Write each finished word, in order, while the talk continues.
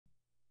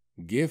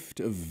Gift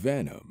of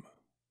Venom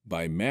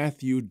by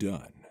Matthew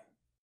Dunn.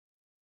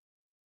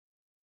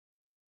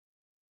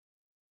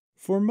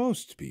 For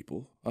most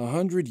people,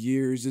 100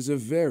 years is a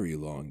very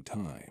long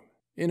time.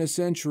 In a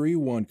century,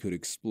 one could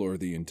explore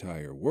the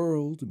entire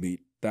world,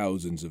 meet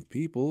thousands of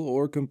people,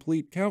 or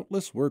complete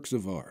countless works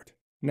of art.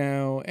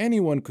 Now,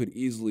 anyone could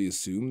easily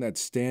assume that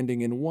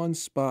standing in one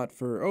spot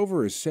for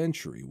over a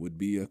century would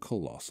be a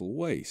colossal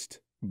waste.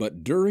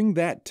 But during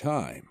that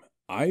time,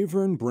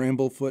 Ivern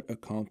Bramblefoot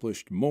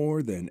accomplished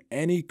more than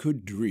any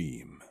could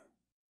dream.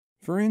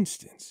 For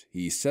instance,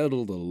 he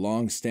settled a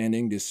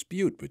long-standing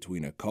dispute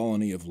between a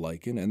colony of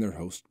lichen and their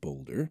host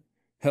boulder,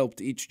 helped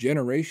each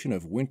generation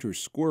of winter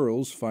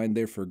squirrels find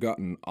their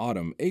forgotten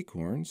autumn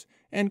acorns,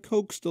 and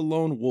coaxed a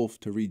lone wolf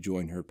to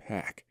rejoin her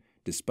pack,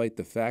 despite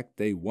the fact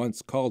they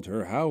once called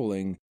her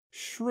howling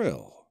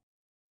shrill.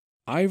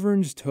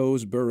 Ivern's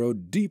toes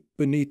burrowed deep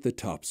beneath the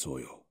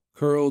topsoil,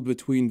 curled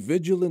between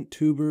vigilant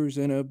tubers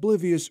and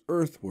oblivious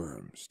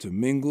earthworms to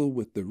mingle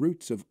with the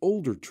roots of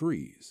older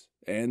trees,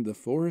 and the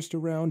forest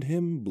around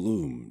him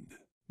bloomed.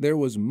 There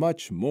was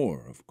much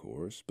more, of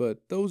course,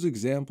 but those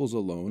examples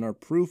alone are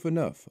proof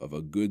enough of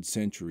a good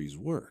century's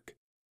work.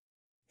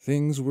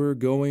 Things were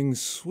going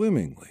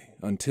swimmingly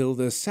until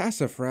the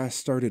sassafras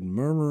started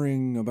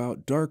murmuring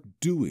about dark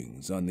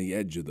doings on the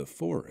edge of the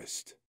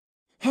forest.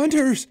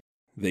 "Hunters!"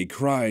 they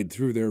cried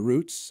through their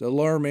roots,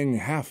 alarming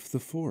half the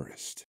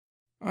forest.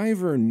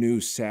 Ivern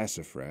knew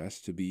sassafras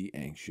to be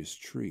anxious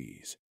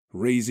trees,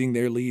 raising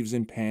their leaves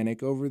in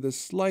panic over the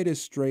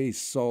slightest stray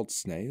salt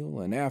snail,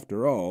 and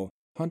after all,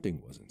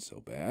 hunting wasn't so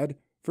bad,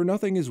 for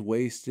nothing is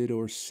wasted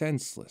or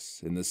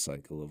senseless in the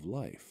cycle of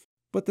life.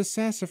 But the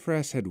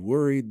sassafras had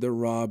worried the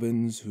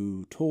robins,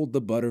 who told the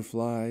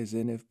butterflies,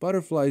 and if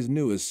butterflies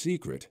knew a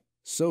secret,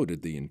 so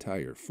did the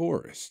entire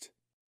forest.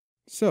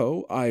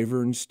 So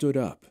Ivern stood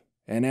up,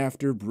 and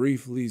after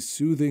briefly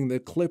soothing the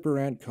clipper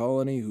ant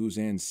colony whose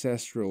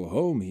ancestral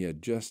home he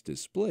had just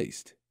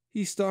displaced,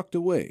 he stalked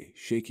away,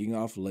 shaking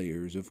off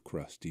layers of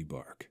crusty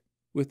bark.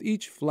 With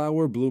each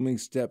flower-blooming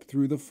step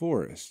through the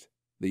forest,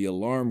 the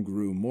alarm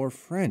grew more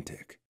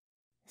frantic.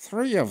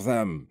 "3 of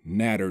them,"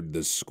 nattered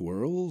the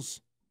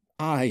squirrels.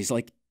 "Eyes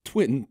like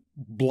twin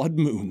blood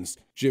moons,"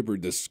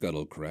 gibbered the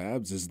scuttle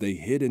crabs as they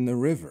hid in the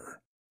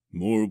river.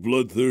 "More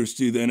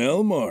bloodthirsty than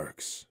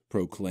Elmarks,"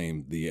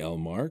 proclaimed the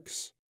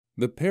Elmarks.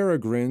 The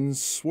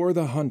peregrines swore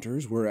the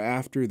hunters were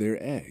after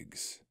their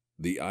eggs.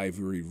 The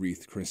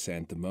ivory-wreathed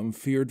chrysanthemum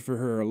feared for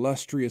her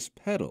illustrious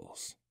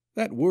petals.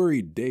 That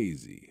worried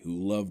Daisy, who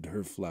loved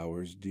her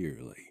flowers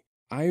dearly.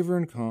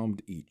 Ivern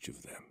calmed each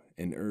of them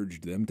and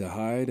urged them to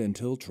hide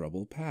until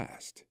trouble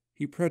passed.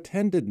 He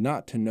pretended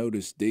not to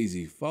notice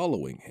Daisy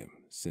following him,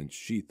 since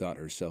she thought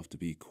herself to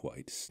be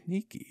quite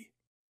sneaky.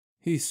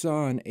 He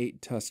saw an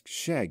 8-tusked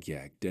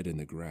shagyak dead in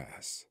the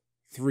grass.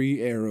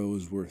 3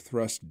 arrows were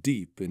thrust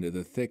deep into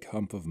the thick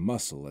hump of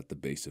muscle at the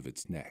base of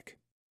its neck.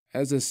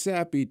 As a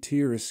sappy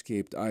tear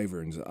escaped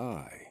Ivern's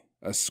eye,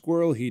 a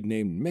squirrel he'd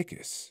named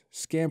Mickus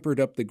scampered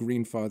up the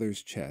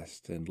Greenfather's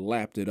chest and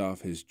lapped it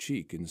off his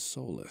cheek in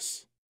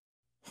solace.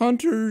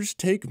 "Hunters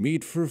take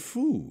meat for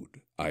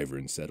food,"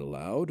 Ivern said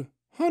aloud.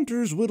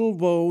 "Hunters whittle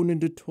bone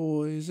into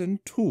toys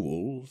and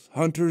tools.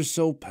 Hunters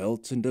sew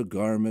pelts into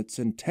garments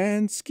and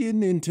tan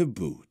skin into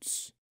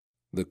boots."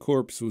 The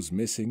corpse was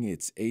missing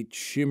its 8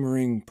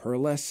 shimmering,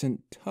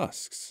 pearlescent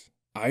tusks.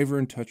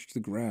 Ivern touched the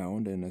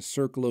ground, and a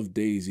circle of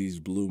daisies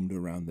bloomed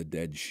around the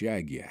dead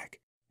shagyak.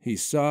 He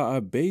saw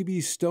a baby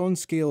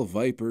stone-scale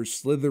viper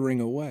slithering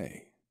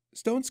away.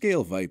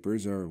 Stone-scale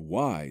vipers are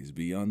wise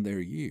beyond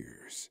their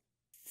years.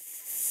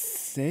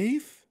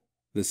 "Safe?"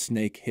 the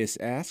snake hiss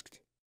asked.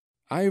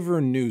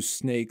 Ivern knew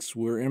snakes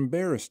were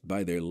embarrassed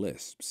by their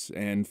lisps,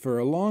 and for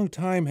a long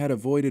time had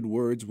avoided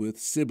words with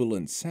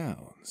sibilant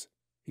sounds.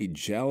 He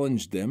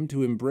challenged them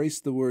to embrace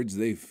the words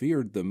they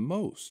feared the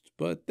most,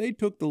 but they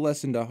took the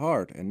lesson to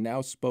heart and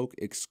now spoke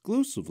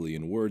exclusively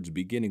in words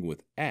beginning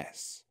with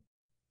S.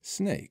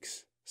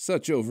 Snakes,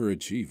 such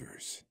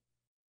overachievers.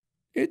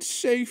 "It's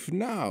safe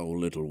now,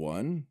 little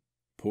one."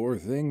 Poor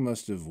thing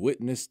must have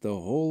witnessed the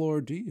whole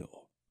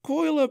ordeal.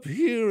 "Coil up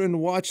here and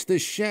watch the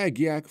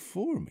shagyak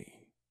for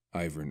me,"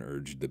 Ivern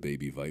urged the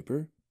baby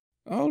viper.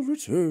 "I'll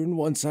return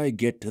once I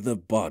get to the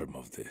bottom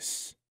of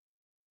this."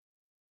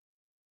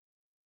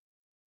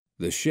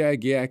 The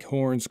shagyak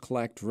horns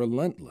clacked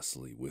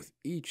relentlessly with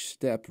each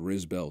step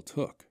Risbel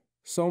took,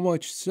 so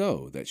much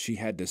so that she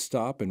had to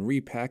stop and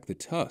repack the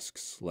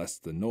tusks,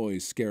 lest the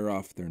noise scare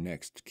off their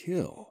next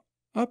kill.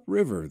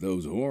 Upriver,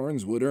 those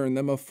horns would earn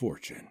them a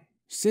fortune.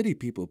 City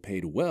people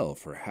paid well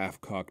for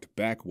half-cocked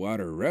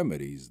backwater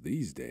remedies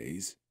these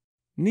days.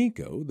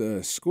 Nico,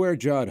 the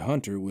square-jawed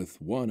hunter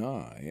with one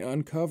eye,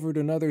 uncovered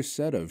another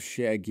set of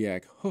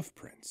shagyak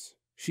hoofprints.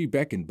 She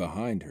beckoned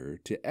behind her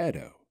to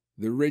Edo,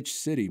 the rich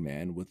city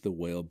man with the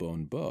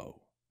whalebone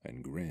bow,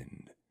 and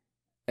grinned.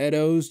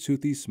 Edo's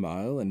toothy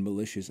smile and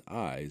malicious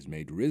eyes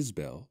made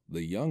Risbel,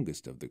 the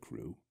youngest of the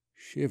crew,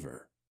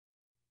 shiver.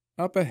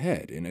 Up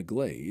ahead in a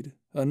glade,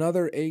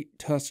 another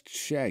 8-tusked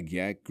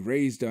shagyak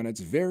grazed on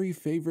its very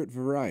favorite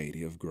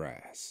variety of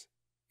grass.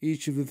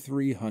 Each of the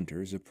three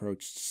hunters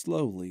approached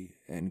slowly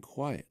and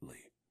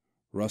quietly,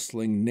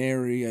 rustling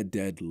nary a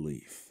dead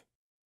leaf.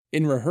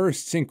 In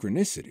rehearsed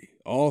synchronicity,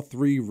 all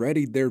three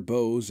readied their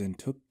bows and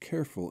took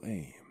careful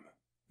aim.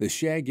 The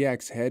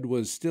shagyak's head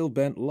was still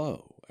bent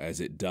low as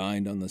it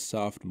dined on the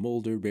soft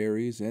mulder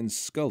berries and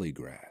scully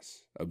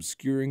grass,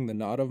 obscuring the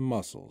knot of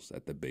muscles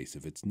at the base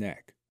of its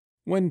neck.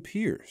 When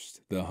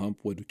pierced, the hump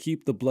would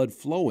keep the blood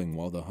flowing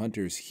while the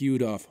hunters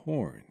hewed off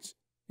horns.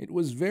 It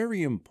was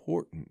very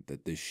important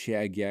that the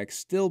shagyak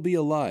still be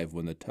alive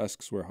when the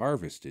tusks were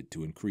harvested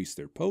to increase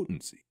their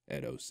potency,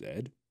 Edo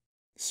said.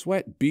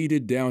 Sweat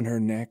beaded down her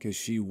neck as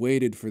she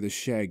waited for the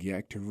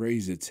shagyak to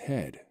raise its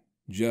head.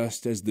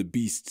 Just as the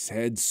beast's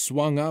head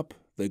swung up,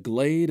 the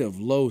glade of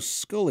low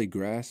scully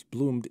grass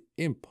bloomed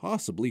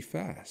impossibly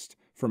fast,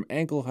 from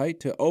ankle height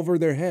to over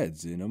their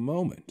heads in a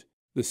moment.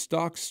 The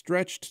stalks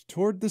stretched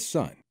toward the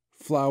sun,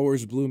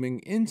 flowers blooming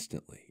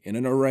instantly in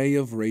an array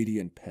of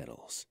radiant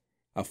petals.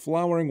 A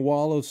flowering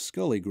wall of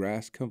scully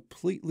grass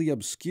completely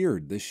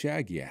obscured the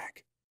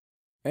shagyak.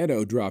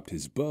 Edo dropped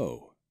his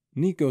bow.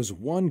 Nico's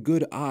one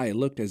good eye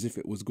looked as if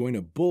it was going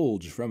to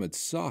bulge from its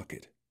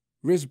socket.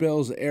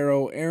 Rizbel's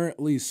arrow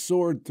errantly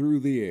soared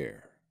through the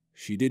air.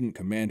 She didn't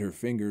command her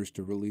fingers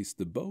to release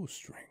the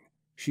bowstring.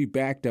 She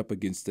backed up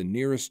against the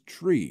nearest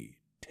tree,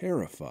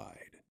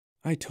 terrified.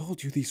 "I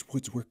told you these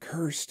woods were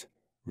cursed,"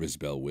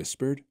 Rizbel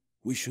whispered.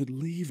 "We should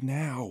leave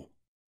now."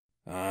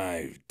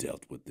 "I've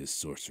dealt with this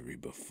sorcery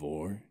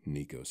before,"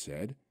 Nico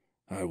said.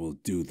 "I will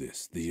do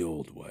this the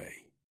old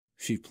way."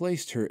 She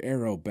placed her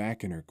arrow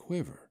back in her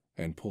quiver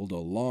and pulled a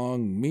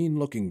long,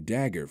 mean-looking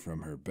dagger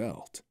from her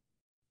belt.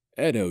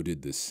 Edo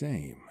did the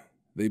same.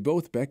 They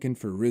both beckoned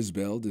for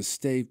Rizbel to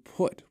stay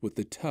put with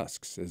the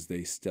tusks as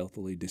they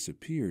stealthily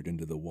disappeared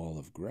into the wall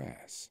of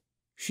grass.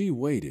 She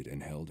waited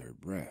and held her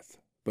breath,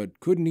 but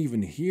couldn't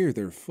even hear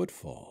their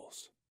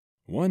footfalls.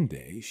 One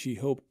day she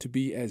hoped to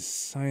be as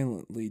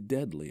silently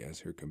deadly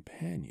as her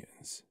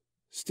companions.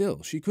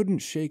 Still, she couldn't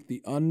shake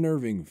the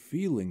unnerving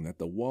feeling that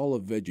the wall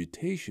of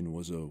vegetation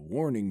was a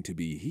warning to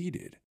be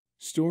heeded.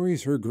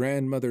 Stories her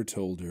grandmother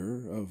told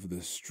her of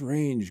the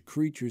strange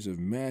creatures of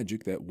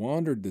magic that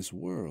wandered this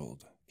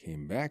world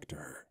came back to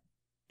her.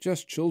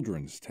 Just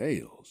children's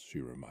tales, she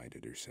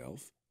reminded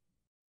herself.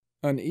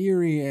 An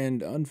eerie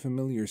and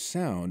unfamiliar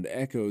sound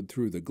echoed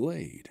through the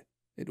glade.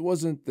 It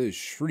wasn't the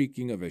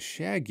shrieking of a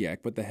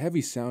shagyak, but the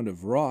heavy sound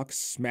of rocks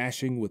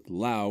smashing with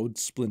loud,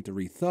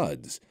 splintery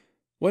thuds.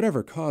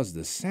 Whatever caused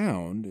the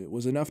sound, it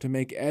was enough to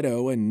make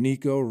Edo and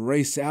Nico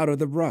race out of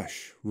the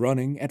brush,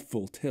 running at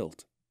full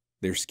tilt.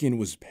 Their skin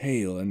was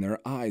pale and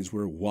their eyes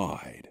were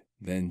wide.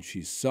 Then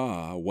she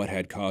saw what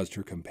had caused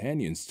her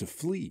companions to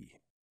flee.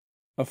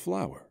 A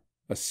flower,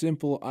 a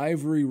simple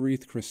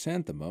ivory-wreathed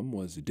chrysanthemum,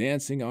 was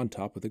dancing on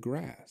top of the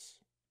grass.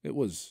 It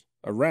was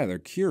a rather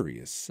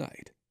curious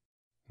sight.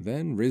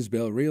 Then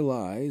Rizbel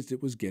realized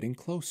it was getting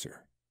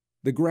closer.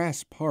 The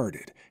grass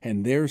parted,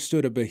 and there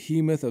stood a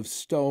behemoth of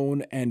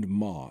stone and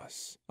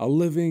moss, a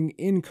living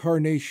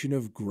incarnation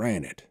of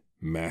granite,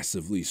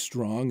 massively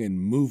strong and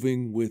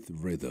moving with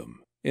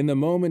rhythm. In the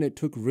moment it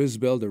took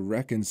Rizbel to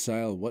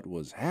reconcile what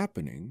was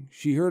happening,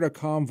 she heard a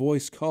calm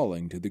voice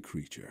calling to the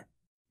creature.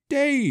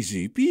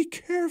 "Daisy, be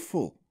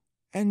careful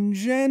and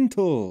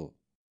gentle."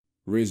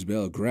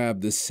 Rizbel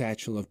grabbed the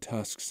satchel of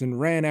tusks and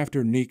ran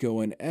after Nico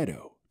and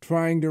Edo,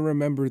 trying to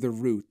remember the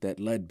route that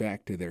led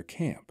back to their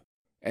camp.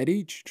 At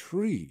each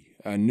tree,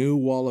 a new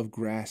wall of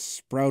grass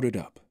sprouted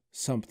up.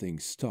 Something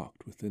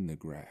stalked within the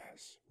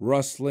grass,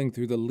 rustling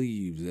through the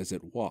leaves as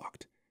it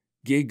walked,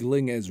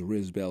 giggling as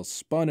Rizbel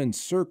spun in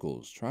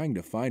circles trying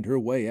to find her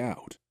way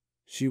out.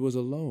 She was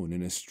alone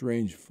in a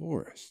strange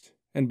forest,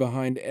 and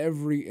behind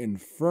every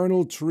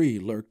infernal tree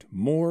lurked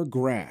more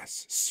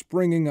grass,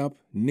 springing up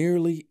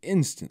nearly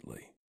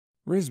instantly.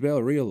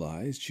 Rizbel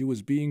realized she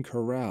was being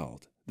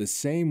corralled the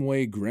same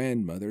way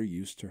grandmother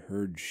used to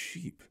herd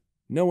sheep.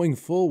 Knowing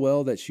full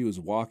well that she was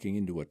walking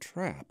into a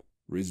trap,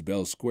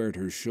 Rizbel squared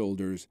her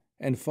shoulders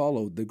and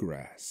followed the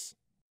grass.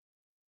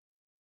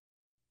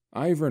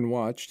 Ivern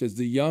watched as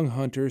the young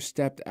hunter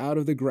stepped out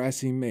of the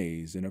grassy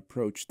maze and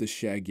approached the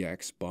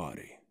shagyak's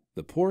body.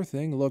 The poor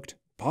thing looked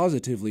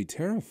positively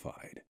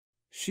terrified.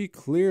 She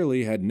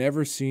clearly had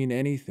never seen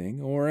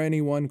anything or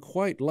anyone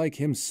quite like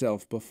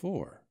himself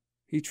before.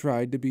 He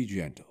tried to be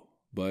gentle,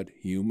 but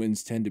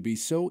humans tend to be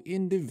so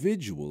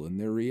individual in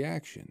their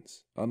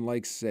reactions,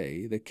 unlike,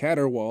 say, the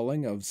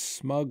caterwauling of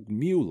smug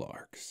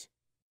mularks.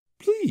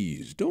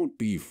 "Please don't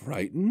be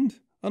frightened,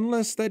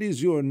 unless that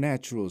is your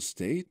natural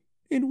state,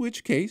 in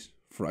which case,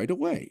 fright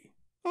away.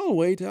 I'll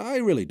wait, I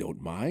really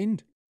don't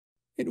mind."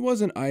 It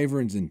wasn't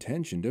Ivern's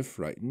intention to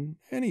frighten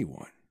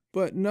anyone,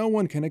 but no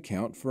one can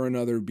account for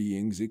another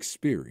being's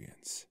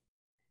experience.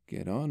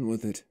 "Get on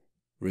with it,"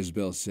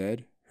 Rizbel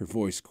said. Her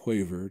voice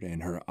quavered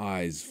and her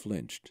eyes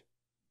flinched.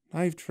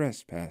 "I've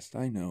trespassed,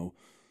 I know.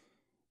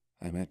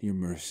 I'm at your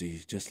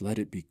mercy. Just let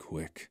it be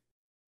quick."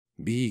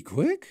 "Be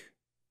quick?"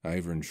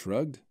 Ivern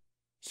shrugged.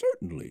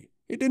 "Certainly.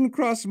 It didn't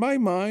cross my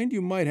mind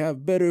you might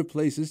have better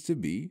places to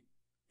be.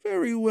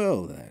 Very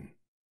well, then."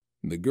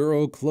 The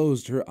girl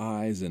closed her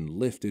eyes and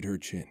lifted her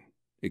chin,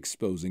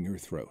 exposing her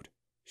throat.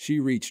 She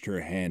reached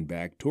her hand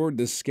back toward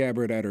the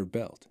scabbard at her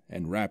belt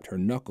and wrapped her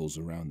knuckles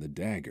around the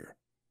dagger.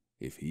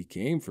 If he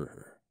came for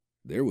her,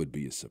 there would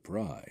be a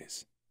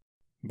surprise.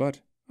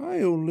 "But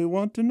I only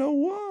want to know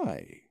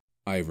why,"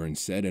 Ivern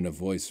said in a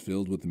voice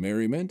filled with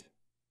merriment.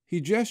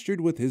 He gestured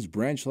with his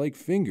branch-like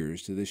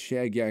fingers to the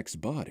shagyak's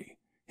body.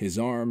 His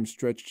arm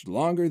stretched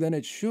longer than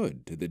it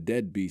should to the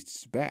dead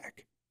beast's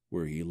back,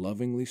 where he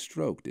lovingly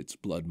stroked its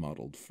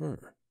blood-mottled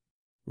fur.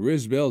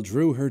 Risbel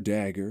drew her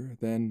dagger,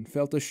 then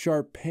felt a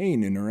sharp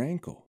pain in her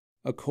ankle.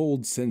 A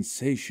cold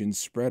sensation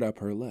spread up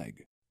her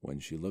leg. When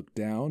she looked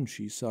down,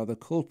 she saw the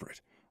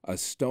culprit, a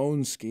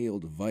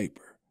stone-scaled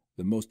viper,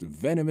 the most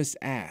venomous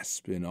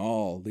asp in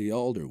all the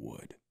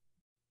alderwood.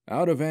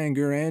 Out of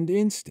anger and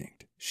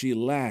instinct, she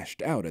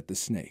lashed out at the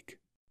snake.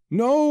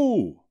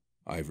 "No!"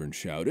 Ivern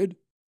shouted.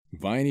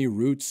 Viney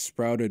roots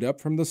sprouted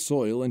up from the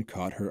soil and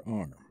caught her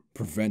arm,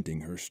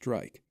 preventing her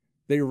strike.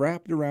 They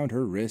wrapped around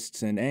her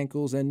wrists and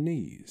ankles and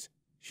knees.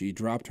 She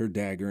dropped her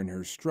dagger in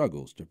her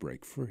struggles to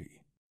break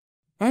free.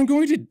 "I'm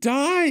going to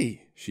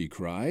die!" she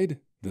cried.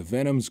 The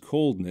venom's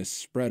coldness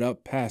spread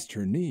up past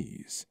her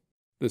knees.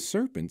 The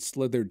serpent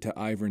slithered to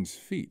Ivern's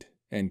feet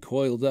and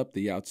coiled up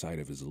the outside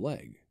of his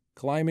leg,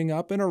 climbing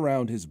up and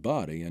around his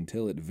body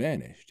until it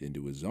vanished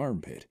into his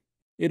armpit.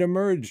 It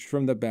emerged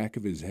from the back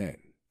of his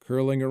head,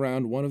 curling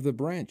around one of the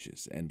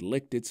branches, and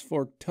licked its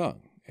forked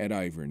tongue at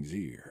Ivern's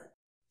ear.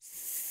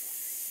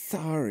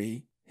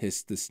 "Sorry,"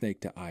 hissed the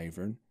snake to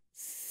Ivern.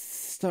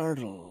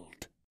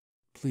 "Startled."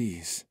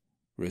 "Please,"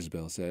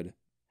 Risbel said.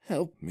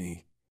 "Help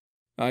me."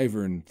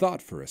 Ivern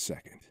thought for a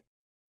second.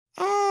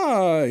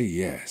 "Ah,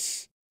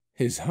 yes."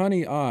 His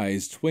honey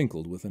eyes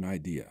twinkled with an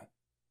idea.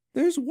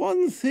 "There's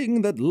one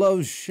thing that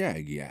loves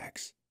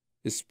shagyaks,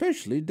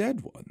 especially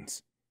dead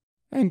ones.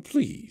 And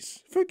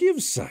please,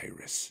 forgive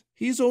Cyrus.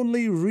 He's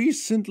only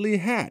recently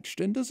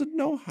hatched and doesn't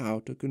know how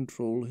to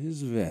control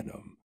his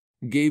venom.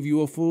 Gave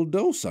you a full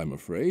dose, I'm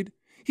afraid.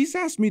 He's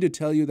asked me to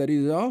tell you that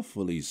he's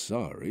awfully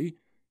sorry.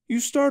 You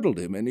startled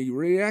him and he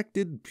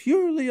reacted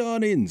purely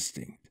on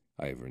instinct,"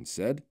 Ivern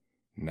said.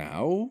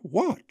 "Now,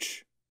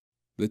 watch."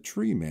 The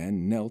tree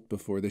man knelt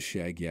before the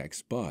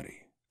shagyak's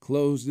body,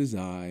 closed his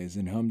eyes,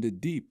 and hummed a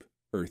deep,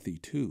 earthy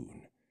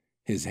tune.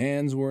 His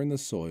hands were in the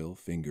soil,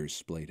 fingers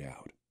splayed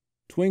out.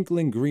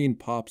 Twinkling green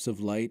pops of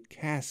light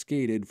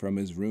cascaded from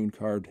his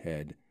rune-carved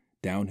head,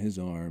 down his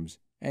arms,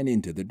 and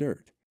into the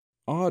dirt.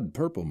 Odd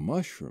purple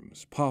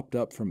mushrooms popped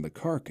up from the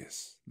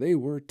carcass. They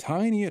were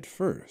tiny at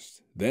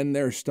first, then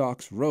their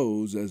stalks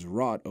rose as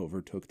rot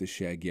overtook the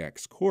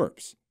shagyak's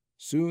corpse.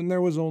 Soon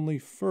there was only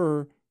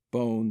fur,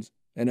 bones,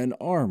 and an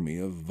army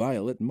of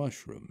violet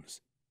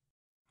mushrooms.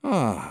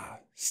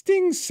 "Ah,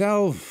 sting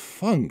salve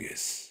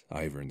fungus,"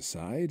 Ivern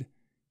sighed.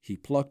 He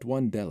plucked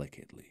one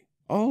delicately.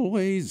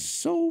 "Always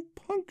so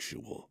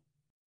punctual."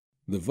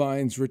 The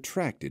vines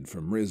retracted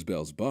from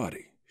Risbel's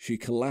body. She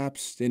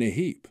collapsed in a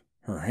heap.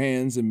 Her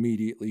hands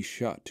immediately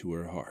shot to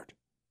her heart.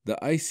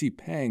 The icy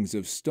pangs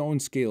of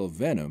stone-scale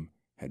venom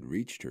had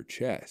reached her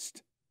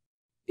chest.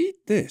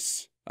 "Eat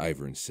this,"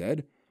 Ivern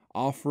said,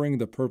 offering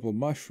the purple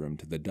mushroom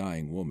to the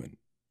dying woman.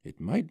 "It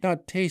might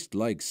not taste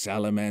like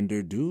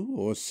salamander dew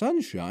or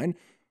sunshine,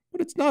 but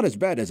it's not as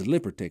bad as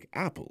Lippertick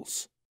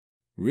apples."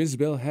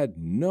 Risbel had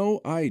no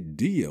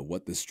idea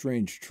what the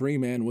strange tree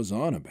man was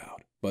on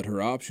about, but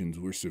her options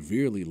were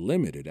severely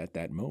limited at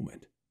that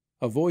moment.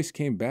 A voice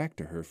came back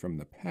to her from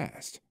the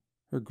past,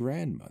 her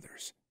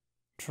grandmother's.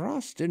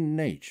 "Trust in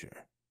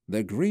nature.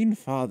 The Green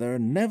Father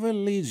never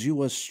leads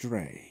you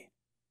astray."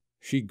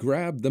 She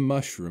grabbed the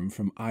mushroom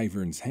from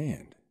Ivern's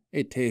hand.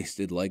 It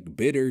tasted like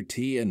bitter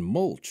tea and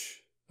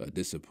mulch, a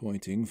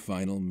disappointing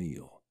final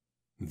meal.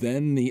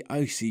 Then the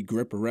icy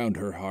grip around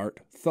her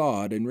heart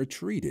thawed and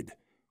retreated.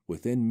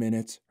 Within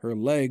minutes, her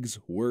legs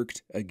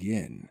worked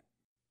again.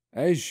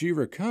 As she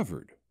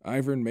recovered,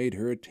 Ivern made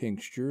her a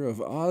tincture of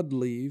odd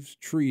leaves,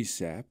 tree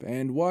sap,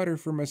 and water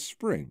from a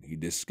spring he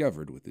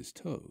discovered with his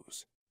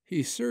toes.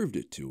 He served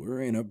it to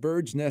her in a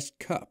bird's nest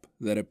cup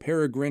that a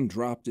peregrine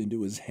dropped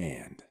into his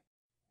hand.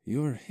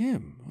 "You're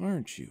him,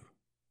 aren't you?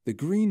 The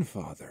Green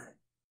Father."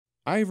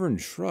 Ivern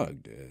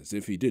shrugged as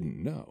if he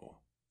didn't know.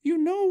 "You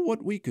know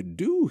what we could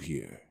do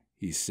here,"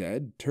 he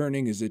said,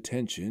 turning his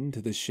attention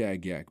to the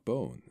shagyak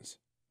bones.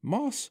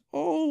 "Moss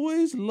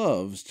always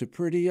loves to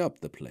pretty up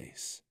the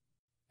place."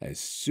 As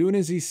soon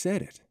as he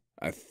said it,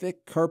 a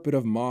thick carpet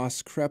of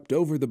moss crept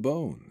over the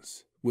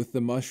bones. With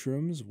the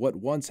mushrooms, what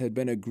once had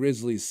been a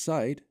grisly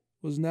sight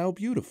was now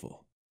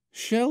beautiful.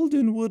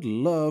 Sheldon would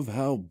love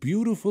how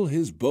beautiful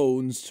his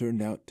bones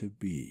turned out to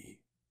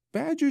be.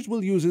 Badgers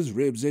will use his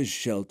ribs as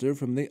shelter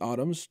from the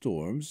autumn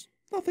storms.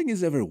 Nothing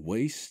is ever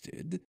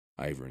wasted,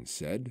 Ivern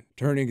said,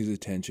 turning his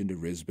attention to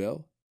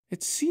Risbel.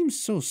 "It seems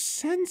so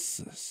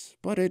senseless,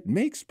 but it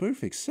makes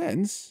perfect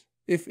sense.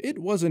 If it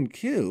wasn't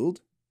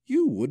killed,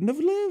 you wouldn't have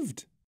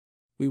lived."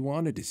 "We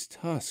wanted his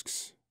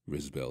tusks,"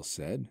 Risbel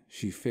said.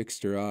 She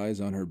fixed her eyes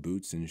on her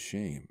boots in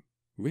shame.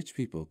 "Rich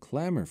people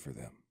clamor for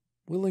them,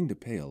 willing to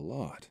pay a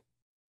lot."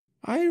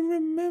 "I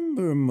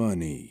remember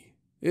money,"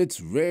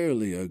 It's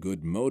rarely a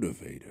good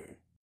motivator.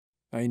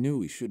 I knew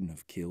we shouldn't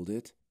have killed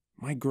it.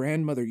 My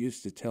grandmother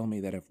used to tell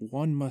me that if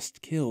one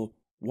must kill,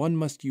 one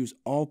must use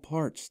all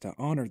parts to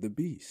honor the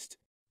beast.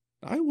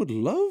 I would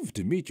love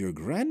to meet your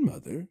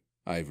grandmother,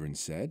 Ivern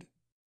said.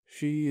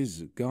 She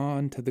is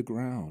gone to the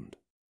ground.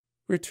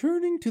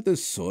 Returning to the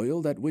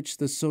soil that which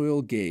the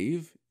soil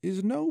gave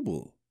is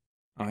noble.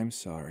 I'm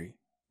sorry,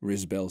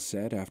 Risbel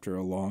said after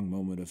a long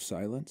moment of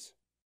silence.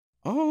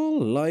 All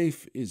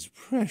life is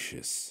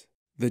precious.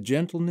 The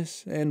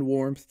gentleness and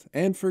warmth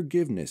and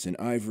forgiveness in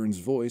Ivern's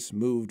voice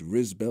moved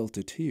Risbel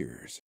to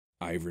tears.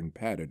 Ivern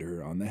patted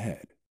her on the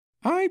head.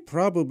 I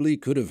probably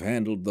could have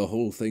handled the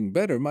whole thing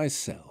better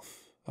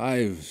myself.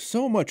 I've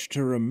so much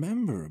to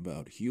remember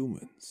about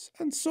humans,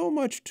 and so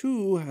much,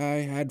 too,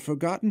 I had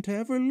forgotten to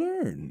ever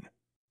learn.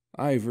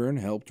 Ivern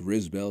helped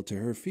Risbel to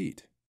her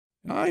feet.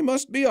 I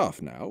must be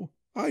off now.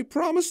 I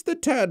promised the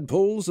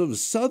tadpoles of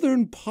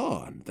Southern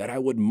Pond that I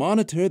would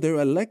monitor their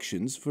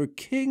elections for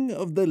King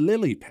of the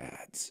Lily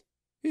Pads.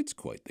 It's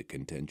quite the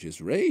contentious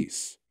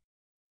race.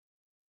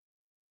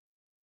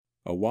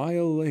 A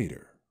while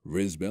later,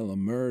 Risbel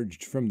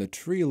emerged from the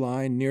tree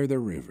line near the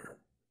river.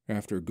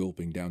 After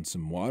gulping down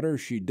some water,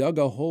 she dug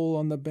a hole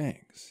on the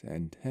banks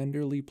and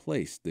tenderly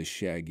placed the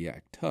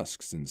shagyak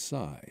tusks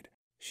inside.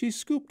 She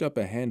scooped up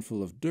a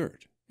handful of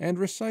dirt and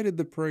recited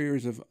the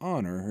prayers of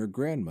honor her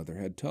grandmother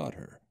had taught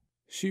her.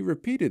 She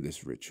repeated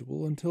this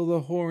ritual until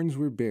the horns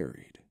were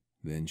buried.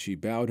 Then she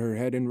bowed her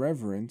head in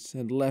reverence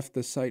and left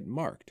the site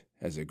marked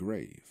as a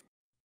grave.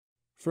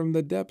 From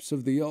the depths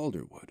of the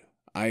alderwood,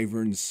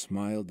 Ivern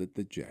smiled at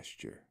the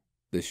gesture.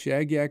 The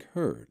shagyak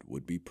herd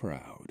would be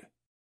proud.